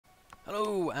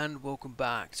Hello and welcome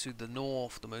back to the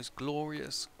North, the most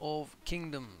glorious of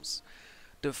kingdoms,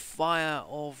 the fire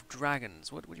of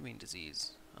dragons. What do you mean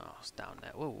disease? Oh, it's down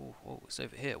there. Whoa, whoa, whoa, it's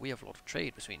over here. We have a lot of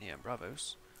trade between here and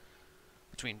Bravos.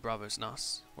 Between Bravos and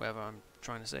us, whatever I'm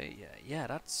trying to say. Yeah,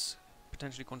 that's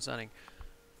potentially concerning.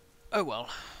 Oh well.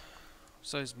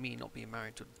 So is me not being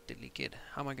married to a diddly kid.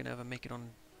 How am I going to ever make it on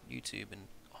YouTube in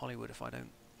Hollywood if I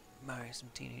don't marry some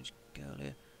teenage girl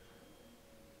here?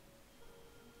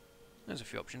 There's a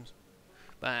few options,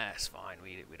 but that's fine.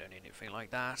 We don't need anything like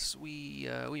that. We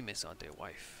miss our dear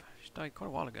wife. She died quite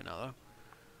a while ago now, though.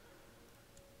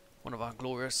 One of our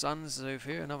glorious sons is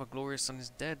over here. Another glorious son is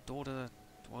dead. Daughter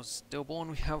was stillborn.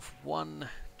 We have one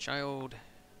child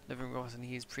living with us, and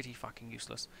he is pretty fucking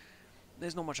useless.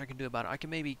 There's not much I can do about it. I can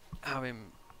maybe have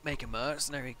him make a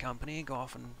mercenary company and go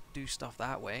off and do stuff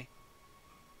that way.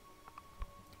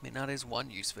 I mean, that is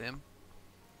one use for him.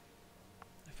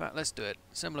 In fact, let's do it.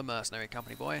 Similar mercenary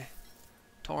company, boy.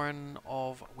 Torren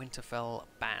of Winterfell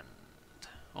Band.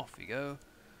 Off you go.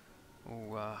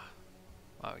 Ooh, well,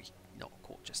 he's not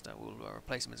Colchester. We'll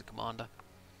replace him as a commander.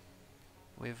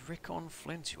 With Rickon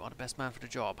Flint. You are the best man for the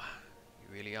job.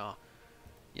 You really are.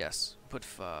 Yes, put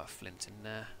Flint in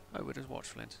there. Oh, we'll just watch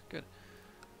Flint. Good.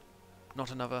 Not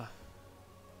another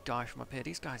guy from up here.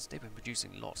 These guys, they've been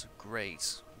producing lots of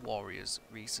great warriors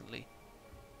recently.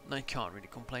 And I can't really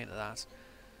complain of that.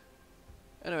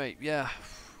 Anyway, yeah,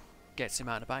 gets him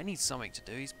out and about. He needs something to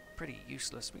do. He's pretty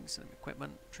useless. We can send him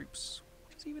equipment, troops.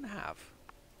 What does he even have?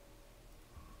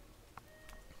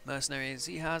 Mercenaries.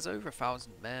 He has over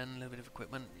 1,000 men, a little bit of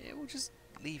equipment. Yeah, we'll just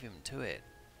leave him to it.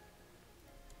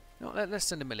 No, let's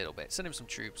send him a little bit. Send him some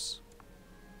troops.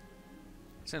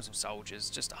 Send him some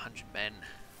soldiers, just 100 men.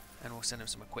 And we'll send him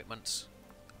some equipment.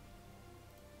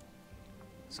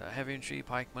 So, heavy infantry,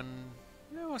 pikemen.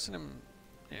 Yeah, we'll send him,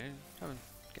 have him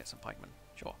get some pikemen.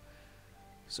 Sure.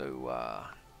 So,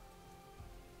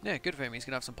 yeah, good for him. He's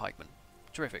going to have some pikemen.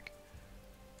 Terrific.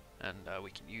 And we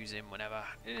can use him whenever.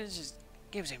 It just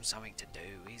gives him something to do.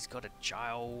 He's got a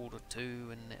child or two,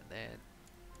 and they're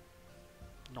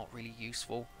not really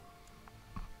useful.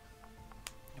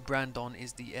 Brandon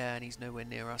is the heir, and he's nowhere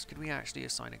near us. Could we actually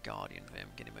assign a guardian for him?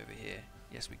 Get him over here.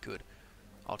 Yes, we could.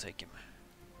 I'll take him.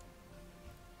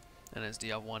 And there's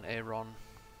the other one, Aaron.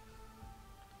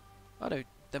 Oh no,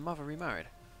 their mother remarried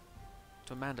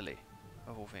to a Manderley,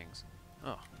 of all things.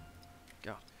 Oh,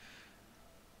 God.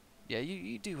 Yeah,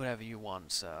 you do whatever you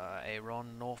want,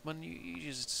 Aaron Northman. You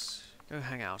just go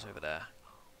hang out over there.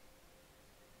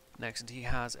 Next, and he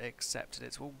has accepted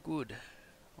it. Well, good.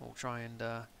 We'll try and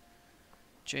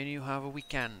chain you however we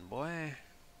can, boy.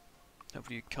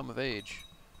 Hopefully you come of age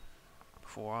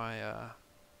before I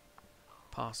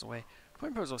pass away.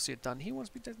 Point proposal, see it done. He wants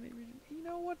to be designated. You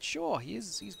know what? Sure,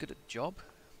 he's good at the job.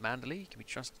 Manderley can be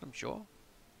trusted, I'm sure.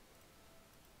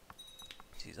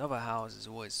 These other houses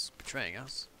always betraying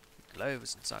us.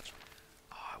 Clovers and such.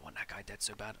 Oh, I want that guy dead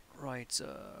so bad. Right,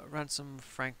 Ransom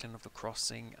Franklin of the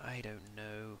Crossing. I don't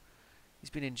know. He's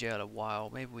been in jail a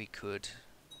while. Maybe we could.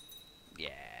 Yeah,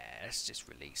 let's just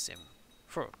release him.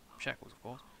 For shackles, of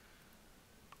course.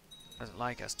 Doesn't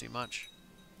like us too much.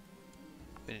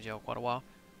 Been in jail quite a while.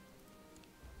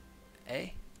 Eh?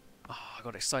 Oh, I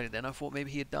got excited then. I thought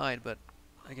maybe he had died, but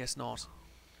I guess not.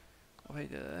 Oh, wait,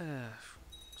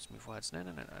 smooth words. No.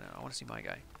 I want to see my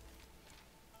guy.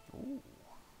 Ooh.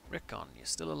 Rickon, you're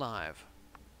still alive.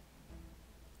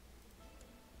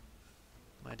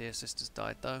 My dear sister's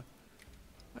died, though.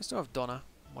 I still have Donna,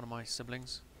 one of my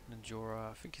siblings. And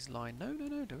Jorah, I think he's lying. No,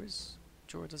 there is.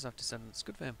 Jorah does have descendants.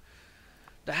 Good for him.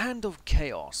 The Hand of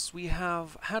Chaos. We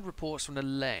have had reports from the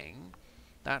Lang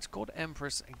that God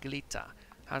Empress Glita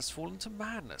has fallen to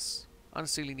madness,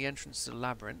 unsealing the entrance to the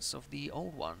labyrinths of the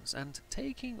Old Ones and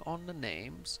taking on the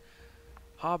names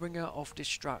Harbinger of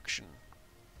Destruction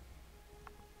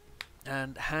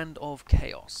and Hand of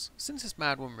Chaos. Since this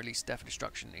madwoman released Death and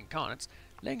Destruction incarnates,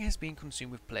 Leng has been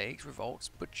consumed with plagues, revolts,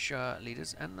 butcher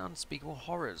leaders, and unspeakable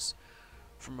horrors.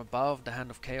 From above, the Hand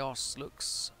of Chaos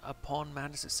looks upon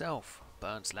madness itself.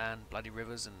 Burnt land, bloody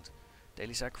rivers, and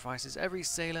daily sacrifices. Every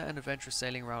sailor and adventurer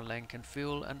sailing around Leng can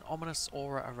feel an ominous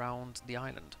aura around the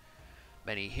island.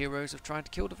 Many heroes have tried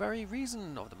to kill the very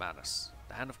reason of the madness,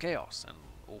 the Hand of Chaos, and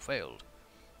all failed.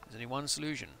 There's only one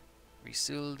solution.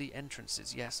 Reseal the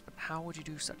entrances, yes, but how would you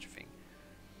do such a thing?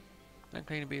 Don't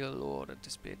claim to be a lord at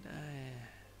this bit.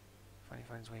 Finally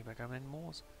finds his way back home in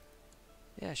Moors.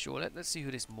 Yeah, sure, let's see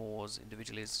who this Moors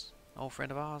individual is. An old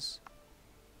friend of ours?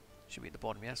 Should be at the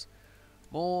bottom, yes.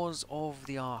 Moors of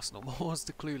the Arsenal. Moors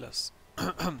the Clueless.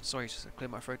 Sorry, just to clear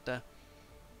my throat there.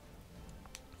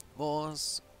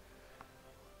 Moors.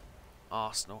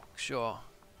 Arsenal, sure.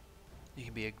 You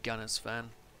can be a Gunners fan.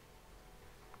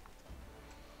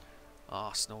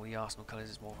 Arsenal, the Arsenal colours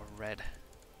is more of a red.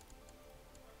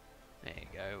 There you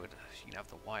go. You can have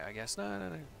the white, I guess.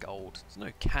 No, gold. There's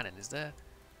no cannon, is there?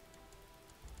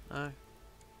 No.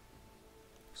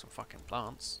 Some fucking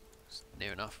plants. It's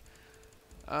near enough.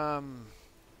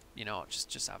 You know what?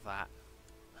 Just have that.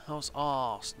 How's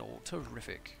Arsenal?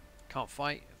 Terrific. Can't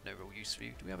fight. Have no real use for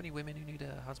you. Do we have any women who need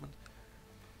a husband?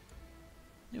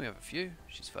 Yeah, we have a few.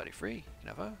 She's 33. You can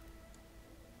have her.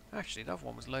 Actually, the other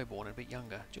one was lowborn and a bit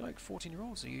younger. Do you like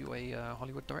 14-year-olds? Are you a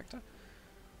Hollywood director?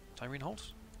 Tyreen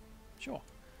Holt? Sure.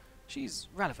 She's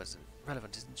relevant,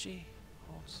 isn't she?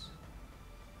 Holt?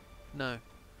 No.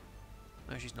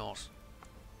 No, she's not.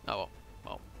 Oh,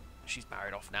 well, she's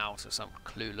married off now to some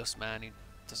clueless man who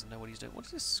doesn't know what he's doing. What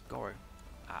is this Goro?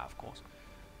 Ah, of course.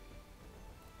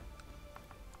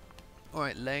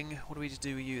 Alright, Leng, what do we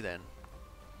do with you then?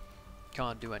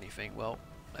 Can't do anything. Well,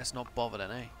 let's not bother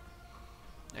then, eh?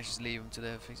 Let's just leave him to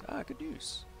their things. Ah, good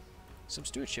news. Some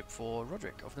stewardship for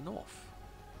Roderick of the North.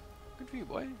 Good for you,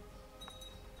 boy.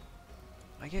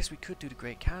 I guess we could do the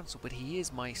Great Council, but he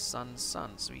is my son's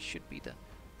son, so he should be the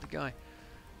guy.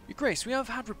 Your Grace, we have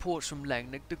had reports from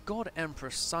Leng that the God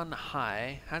Emperor Sun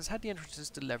Hai has had the entrances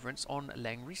to Leverance on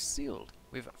Leng resealed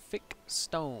with thick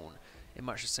stone, in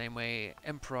much the same way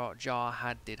Emperor Jar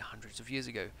had did hundreds of years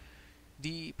ago.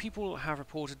 The people have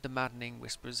reported the maddening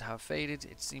whispers have faded.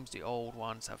 It seems the old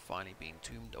ones have finally been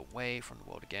tombed away from the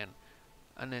world again,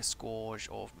 and their scourge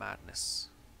of madness,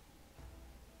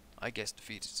 I guess,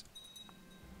 defeated.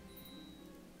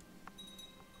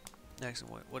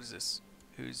 Excellent. What is this?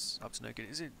 Who's up to no good?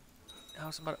 Is it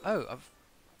House of Oh,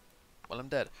 well, I'm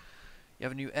dead. You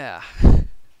have a new heir.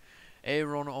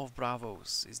 Aaron of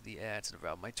Bravos is the heir to the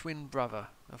realm. My twin brother.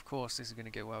 Of course, this is going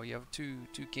to go well. You have two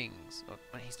kings. Well,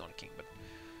 he's not a king, but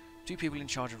two people in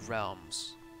charge of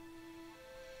realms.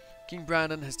 King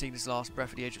Brandon has taken his last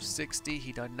breath at the age of 60.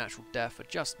 He died a natural death, a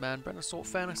just man. Brandon sought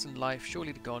fairness in life.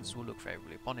 Surely the gods will look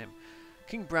favourably upon him.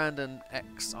 King Brandon,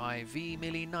 XIV,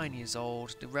 merely 9 years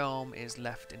old. The realm is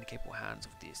left in the capable hands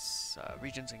of this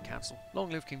regent and council. Long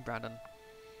live King Brandon,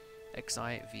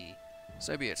 XIV.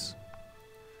 So be it.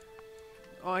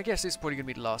 Oh, I guess this is probably going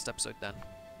to be the last episode then.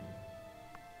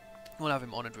 We'll have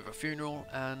him honoured with a funeral,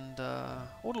 and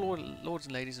all the lords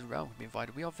and ladies of the realm will be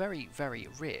invited. We are very, very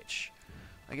rich.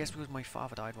 I guess because my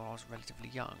father died while I was relatively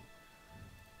young.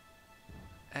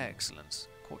 Excellent.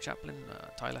 Court chaplain,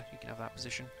 Tyler, you can have that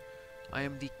position. I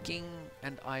am the king,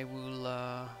 and I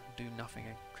will do nothing.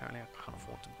 Currently, I can't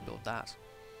afford to build that.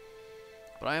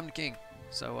 But I am the king,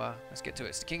 so let's get to it.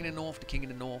 It's the king in the north, the king in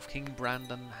the north. King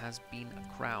Brandon has been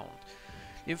crowned.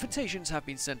 The invitations have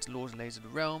been sent to lords and ladies of the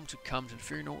realm to come to the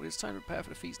funeral. It is time to prepare for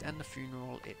the feast and the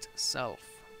funeral itself.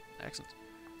 Excellent.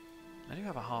 I do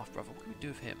have a half-brother. What can we do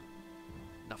with him?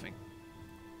 Nothing.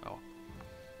 Oh.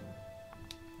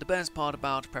 The best part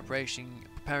about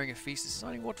preparing a feast is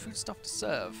deciding what food stuff to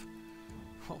serve.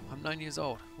 Oh, I'm 9 years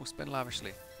old. We'll spend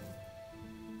lavishly.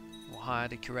 We'll hire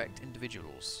the correct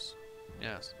individuals.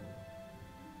 Yes.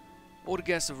 All the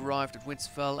guests have arrived at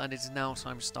Winterfell, and it is now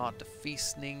time to start the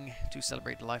feasting to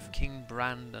celebrate the life of King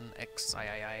Brandon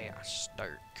XIII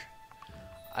Stark.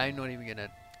 I'm not even going to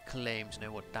claim to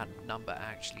know what that number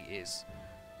actually is.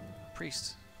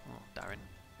 Priest. Oh, Darren.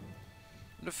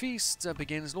 When the feast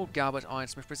begins, Lord Galbert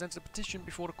Ironsmith presents a petition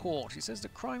before the court. He says the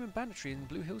crime and banditry in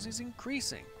Blue Hills is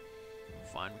increasing.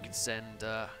 Fine, we can send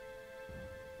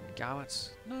Galbert.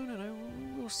 No.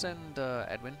 We'll send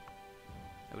Edwin.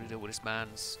 Able to deal with this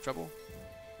man's trouble.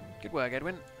 Good work,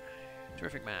 Edwin.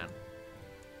 Terrific man.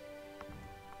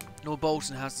 Lord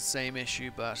Bolton has the same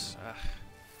issue, but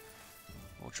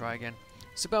we'll try again.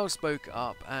 Sibel spoke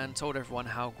up and told everyone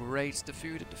how great the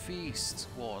food at the feast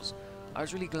was. I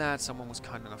was really glad someone was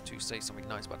kind enough to say something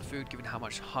nice about the food, given how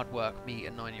much hard work me,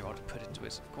 a 9-year-old, had put into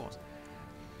it, of course.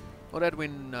 Lord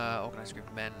Edwin organised a group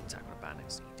of men to tackle the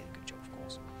bandits. He did a good job, of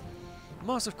course. The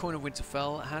Master of Coin of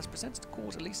Winterfell has presented to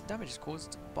cause at least damages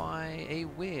caused by a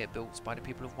weir built by the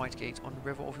people of Whitegate on the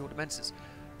River of Your Demences,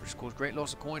 which has caused great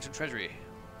loss of coin to the treasury.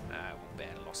 We'll bear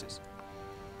the losses.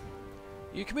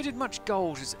 You committed much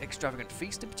gold to this extravagant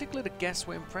feast. In particular, the guests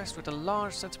were impressed with a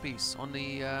large centerpiece on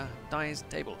the dais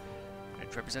table.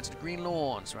 It represented a green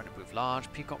lawn surrounded with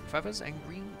large peacock feathers and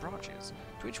green branches,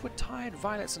 to which were tied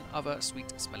violets and other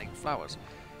sweet-smelling flowers.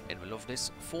 In the middle of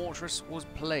this fortress was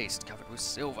placed, covered with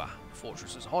silver. The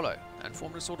fortress was hollow and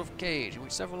formed a sort of cage in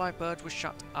which several live birds were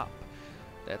shut up,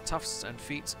 their tufts and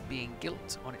feet being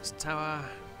gilt on its tower,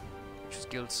 which was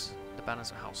gilt. The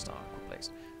banners of House Stark were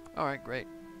placed. Alright, great.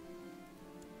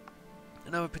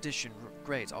 Another petition.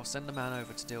 Great, I'll send the man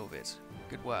over to deal with it.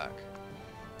 Good work.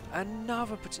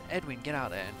 Another Edwin, get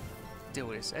out there and deal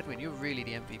with this. Edwin, you're really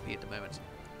the MVP at the moment.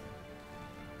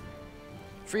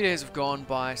 3 days have gone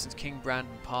by since King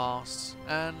Brandon passed,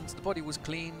 and the body was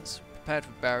cleaned, prepared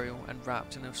for burial, and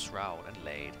wrapped in a shroud and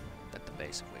laid at the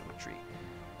base of Wayward Tree.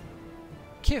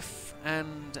 Kith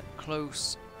and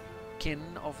close kin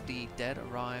of the dead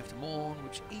arrived to mourn,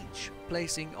 which each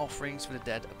placing offerings for the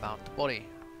dead about the body.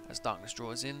 As darkness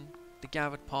draws in, the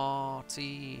gathered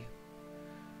party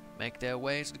make their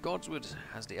way to the Godswood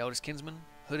as the eldest kinsman,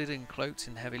 hooded and cloaked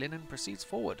in heavy linen, proceeds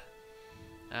forward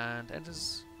and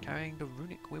enters carrying the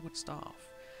runic wayward staff.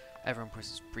 Everyone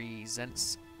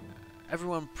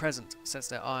present sets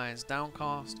their eyes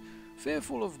downcast,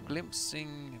 fearful of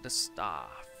glimpsing the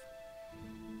staff.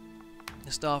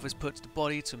 The staff is put to the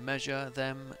body to measure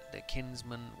them, the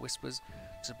kinsman whispers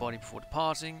to the body before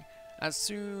departing. As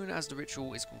soon as the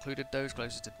ritual is concluded, those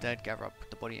closest to the dead gather up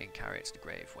the body and carry it to the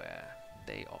grave where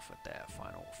they offer their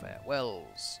final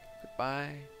farewells.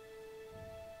 Goodbye.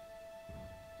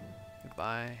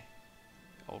 Goodbye,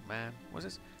 old man. What's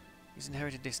this? He's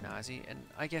inherited this now, has he? And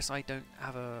I guess I don't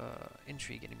have a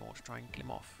intrigue anymore to try and kill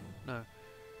him off. No.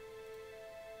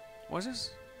 What is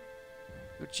this?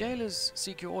 Your jailers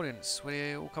seek your audience, where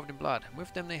they're all covered in blood.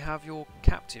 With them they have your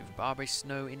captive, Barbary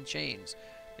Snow, in chains.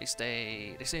 They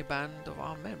say a band of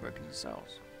armed men broken into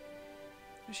cells.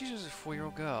 She's just a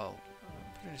 4-year-old girl.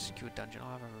 Put her in a secure dungeon,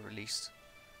 I'll have her released.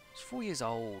 She's 4 years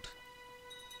old.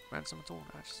 Ransom at all?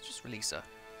 No, just release her.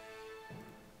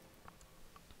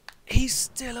 He's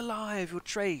still alive!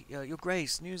 Your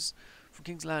Grace. News from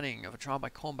King's Landing of a trial by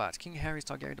combat. King Harry's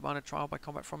Targaryen demanded a trial by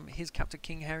combat from his captor,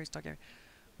 King Harry's Targaryen.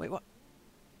 Wait, what?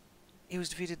 He was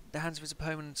defeated at the hands of his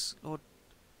opponents, Lord.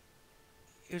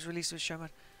 He was released as showman.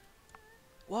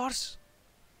 What?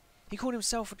 He called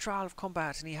himself a trial of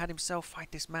combat, and he had himself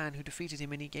fight this man who defeated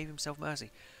him, and he gave himself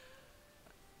mercy.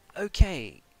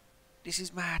 Okay, this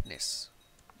is madness.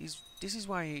 This is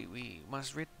why we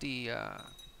must rid the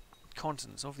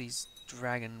contents of these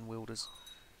dragon wielders.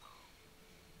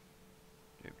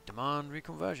 Demand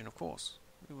reconversion, of course.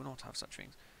 We will not have such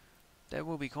things. There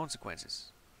will be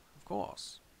consequences, of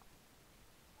course.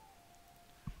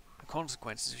 The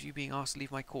consequences of you being asked to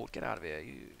leave my court. Get out of here.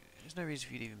 There's no reason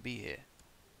for you to even be here.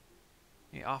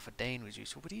 Yeah, Arthur Dane was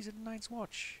useful, but he's at the Night's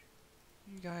Watch.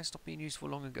 You guys stopped being useful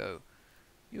long ago.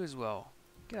 You as well.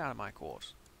 Get out of my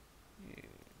court. You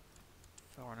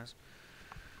foreigners.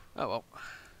 Oh well.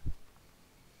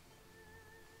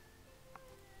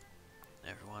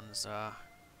 Everyone's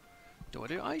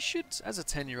I should, as a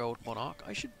 10-year-old monarch,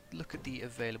 I should look at the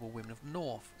available women of the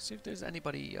North. See if there's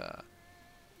anybody who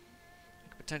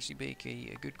could potentially make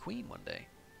a good queen one day.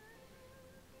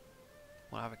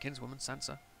 Well, I have a kinswoman,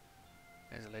 Sansa.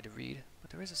 There's a Lady Reed.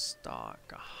 But there is a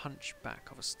Stark, a hunchback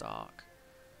of a Stark.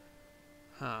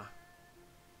 Huh.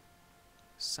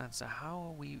 Sansa, how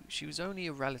are we... She was only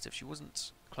a relative. She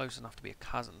wasn't close enough to be a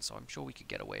cousin, so I'm sure we could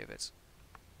get away with it.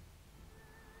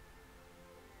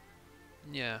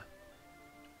 Yeah.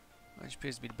 Which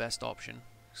appears to be the best option.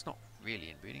 It's not really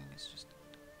inbreeding, it's just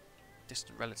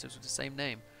distant relatives with the same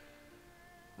name.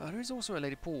 There is also a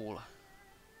Lady Paul.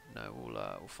 No,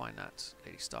 we'll find that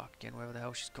Lady Stark again, wherever the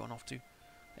hell she's gone off to.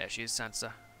 There she is, Sansa.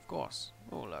 Of course.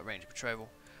 We'll arrange a betrothal.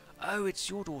 Oh, it's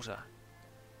your daughter.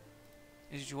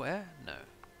 Is it your heir? No.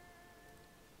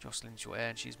 Jocelyn's your heir,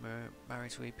 and she's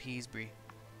married to a Peasbury.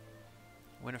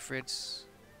 Winifred,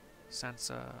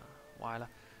 Sansa, Wyler.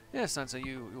 Yeah, Sansa,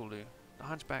 you'll do. The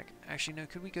hunchback. Actually, no,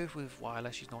 could we go with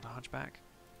Wyler? She's not a hunchback.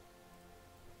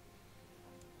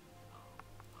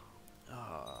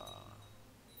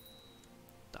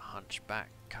 The hunchback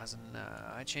cousin.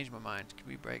 I changed my mind. Can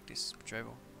we break this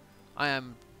betrothal? I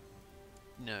am,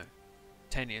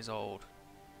 10 years old.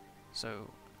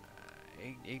 So,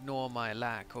 ignore my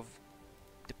lack of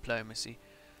diplomacy.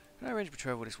 Can I arrange a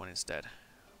betrothal with this one instead?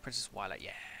 Princess Wyler.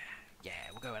 Yeah,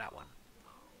 we'll go with that one.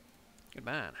 Good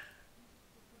man.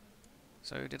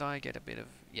 So did I get a bit of...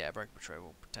 Yeah, broke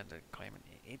betrothal, pretended claimant.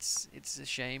 It's a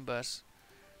shame, but...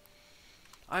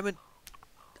 I'm a...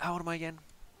 How old am I again?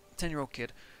 10-year-old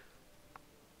kid.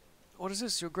 What is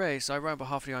this, Your Grace? I write on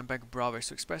behalf of the Iron Bank of Bravos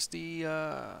to express the,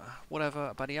 whatever,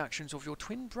 about the actions of your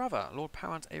twin brother, Lord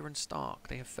Paramount Aaron Stark.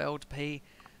 They have failed to pay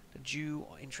the due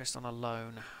interest on a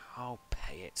loan. I'll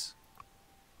pay it.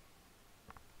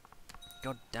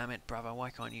 God damn it, brother, why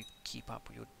can't you keep up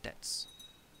with your debts?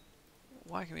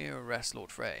 Why can we arrest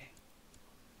Lord Frey?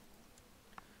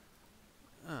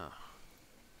 Oh.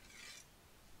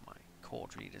 My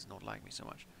court really does not like me so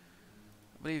much.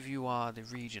 I believe you are the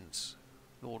regent,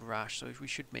 Lord Rash, so we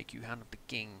should make you hand of the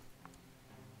king.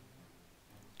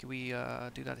 Can we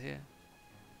do that here?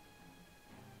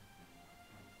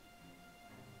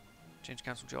 Change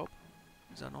cancel job.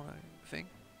 Is that not a thing?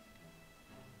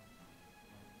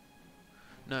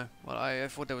 No. Well, I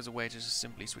thought there was a way to just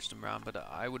simply switch them around, but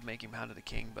I would make him Hand of the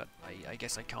King, but I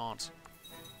guess I can't.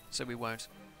 So we won't.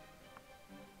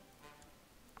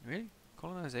 Really?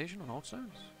 Colonization on old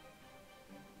stones?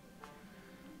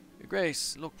 Your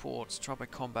Grace, Lookports, tried by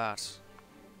combat.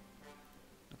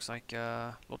 Looks like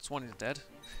Lord Swan is dead.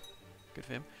 Good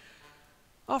for him.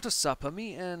 After supper,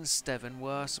 me and Steven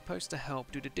were supposed to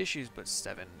help do the dishes, but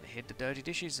Steven hid the dirty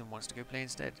dishes and wants to go play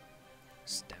instead.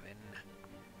 Steven.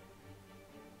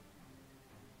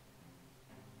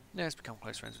 Yeah, let's become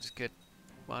close friends with this kid.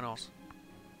 Why not?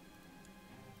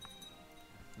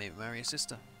 Maybe marry his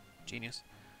sister. Genius.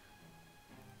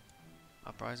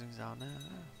 Uprisings down there.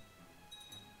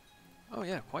 Oh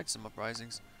yeah, quite some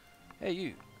uprisings. Hey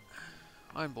you,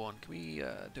 Ironborn, can we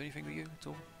do anything with you at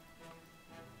all?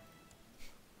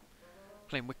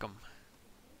 Claim Wickham.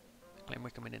 Claim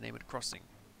Wickham in the name of the crossing.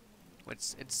 Well,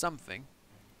 it's something.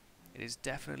 It is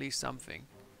definitely something.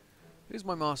 Who's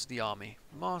my Master of the Army?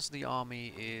 Master of the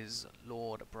Army is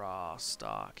Lord Bra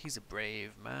Stark. He's a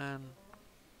brave man.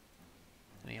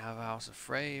 And you have a House of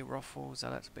Frey, Ruffles,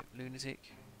 that's a bit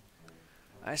lunatic.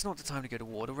 It's not the time to go to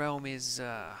war. The realm is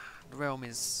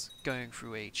going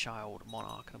through a child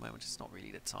monarch at the moment. It's not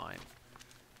really the time.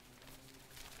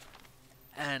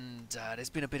 And there's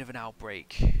been a bit of an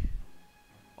outbreak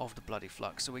of the bloody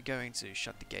flux, so we're going to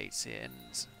shut the gates here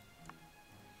and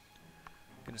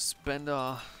going to spend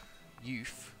our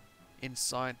youth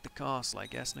inside the castle, I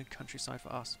guess. No countryside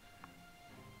for us.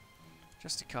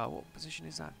 Justicar, what position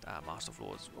is that? Master of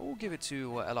Lords. We'll give it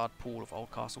to Ellard Paul of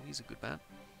Oldcastle. He's a good man.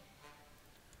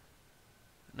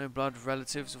 No blood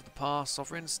relatives of the past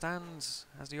sovereign stands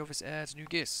as the office heir to New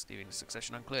Gis, leaving the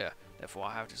succession unclear. Therefore,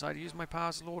 I have decided to use my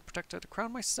powers as Lord Protector to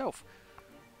crown myself.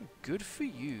 Good for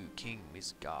you, King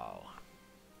Misgal.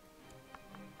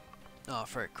 Oh,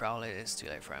 Ferret Crowley, it's too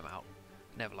late for him out.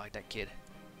 Never liked that kid.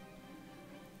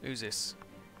 Who's this?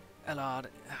 Ellard.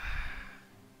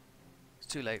 It's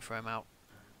too late for him out.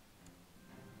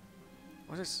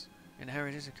 What's this?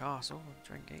 Inherited a castle,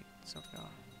 Drengate, Southgar.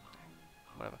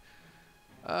 Whatever.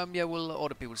 Yeah, we'll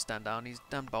order people to stand down. These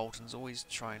damn Boltons always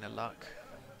trying their luck.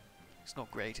 It's not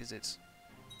great, is it?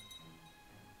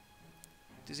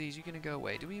 Disease, you're gonna go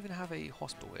away. Do we even have a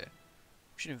hospital here?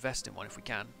 We should invest in one if we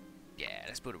can. Yeah,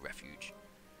 let's build a refuge.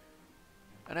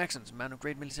 An excellent man of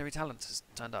great military talent has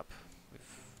turned up. With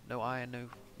no eye and no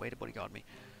way to bodyguard me.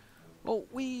 Well,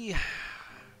 we're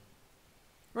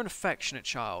an affectionate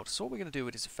child, so what we're going to do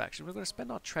with this affection, we're going to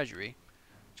spend our treasury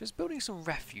just building some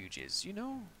refuges, you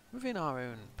know, within our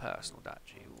own personal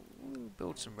duchy. We'll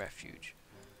build some refuge.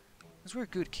 Because we're a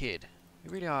good kid.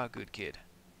 We really are a good kid.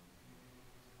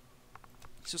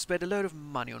 So spend a load of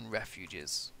money on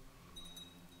refuges.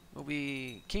 We'll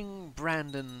be King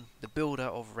Brandon, the builder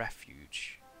of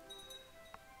refuge.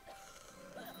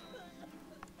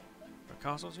 For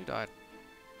castles, who died?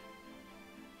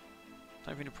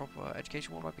 Time for a proper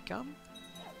education. What will I become?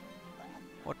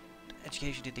 What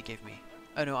education did they give me?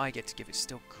 Oh no, I get to give it.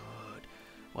 Still good.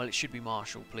 Well, it should be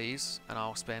Marshal, please. And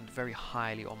I'll spend very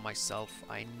highly on myself.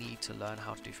 I need to learn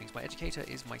how to do things. My educator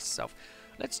is myself.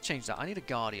 Let's change that. I need a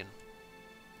guardian.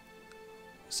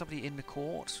 Somebody in the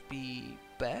court be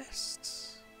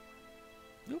best?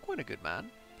 You're quite a good man.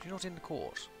 But you're not in the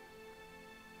court.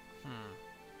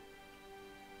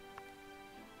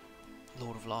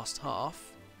 Lord of Last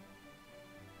Half.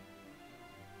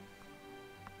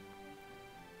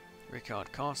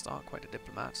 Ricard Karstark, quite a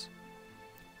diplomat.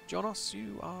 Jonas,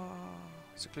 you are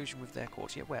seclusion with their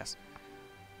court. Yeah, where's?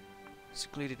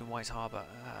 Secluded in White Harbour.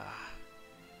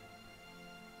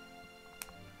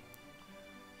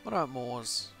 What about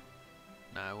Moors?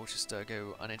 No, we'll just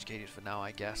go uneducated for now,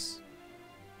 I guess.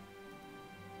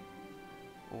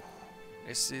 Oh,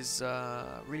 this is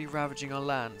really ravaging our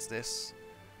lands, this.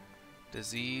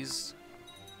 Disease.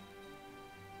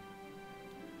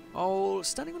 Oh,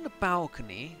 standing on the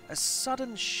balcony, a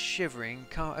sudden shivering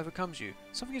overcomes you.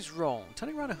 Something is wrong.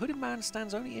 Turning around, a hooded man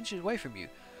stands only inches away from you.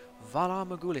 Valar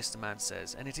Morghulis, the man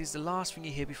says, and it is the last thing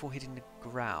you hear before hitting the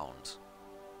ground.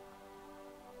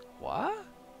 What?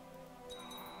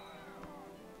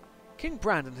 King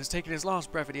Brandon has taken his last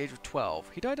breath at the age of 12.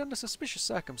 He died under suspicious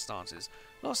circumstances,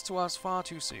 lost to us far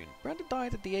too soon. Brandon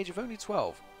died at the age of only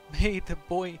 12. May the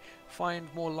boy find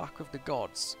more luck with the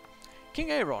gods. King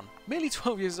Aeron, merely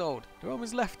 12 years old. The realm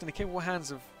is left in the capable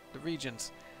hands of the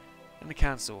regent and the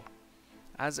council,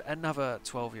 as another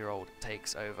 12-year-old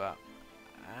takes over.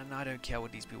 And I don't care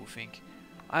what these people think.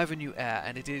 I have a new heir,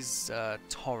 and it is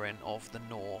Torrin of the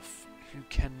North, who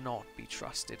cannot be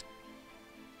trusted.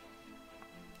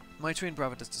 My twin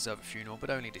brother does deserve a funeral,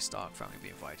 but only the Stark family be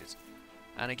invited.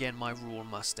 And again, my rule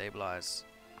must stabilize.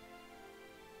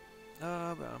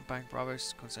 Bank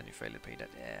Bravos, concern you failure to pay debt.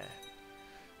 Yeah.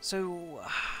 So,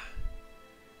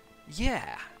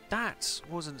 yeah, that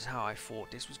wasn't how I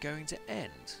thought this was going to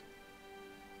end.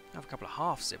 I have a couple of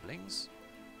half-siblings.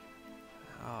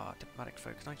 Ah, diplomatic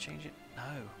folk. Can I change it?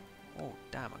 No. Oh,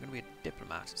 damn, I'm going to be a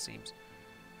diplomat, it seems.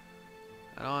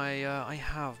 And I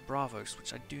have Bravos,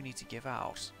 which I do need to give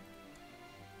out.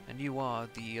 And you are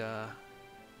the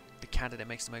candidate that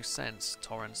makes the most sense,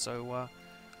 Torren. So,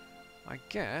 I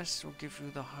guess we'll give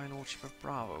you the High Lordship of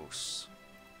Bravos.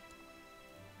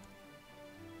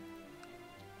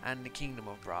 And the Kingdom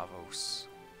of Bravos.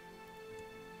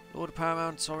 Lord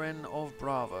Paramount Torren of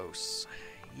Bravos.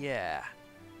 Yeah.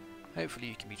 Hopefully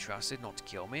you can be trusted not to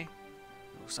kill me.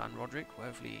 Your son Roderick will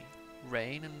hopefully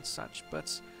reign and such,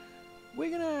 but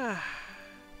we're gonna...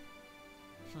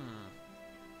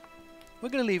 We're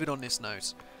gonna leave it on this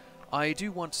note. I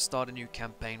do want to start a new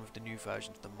campaign with the new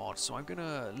version of the mod, so I'm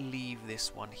gonna leave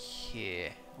this one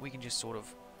here. We can just sort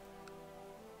of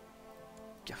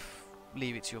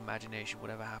leave it to your imagination,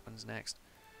 whatever happens next.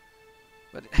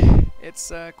 But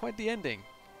it's quite the ending.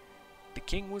 The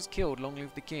king was killed, long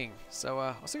live the king. So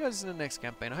I'll see you guys in the next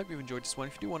campaign. I hope you've enjoyed this one.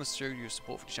 If you do want to show your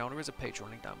support for the channel, there is a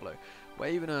Patreon link down below, where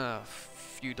even a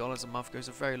few dollars a month goes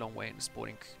a very long way in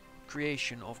supporting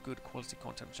creation of good quality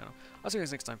content on the channel. I'll see you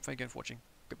guys next time. Thank you for watching.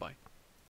 Goodbye.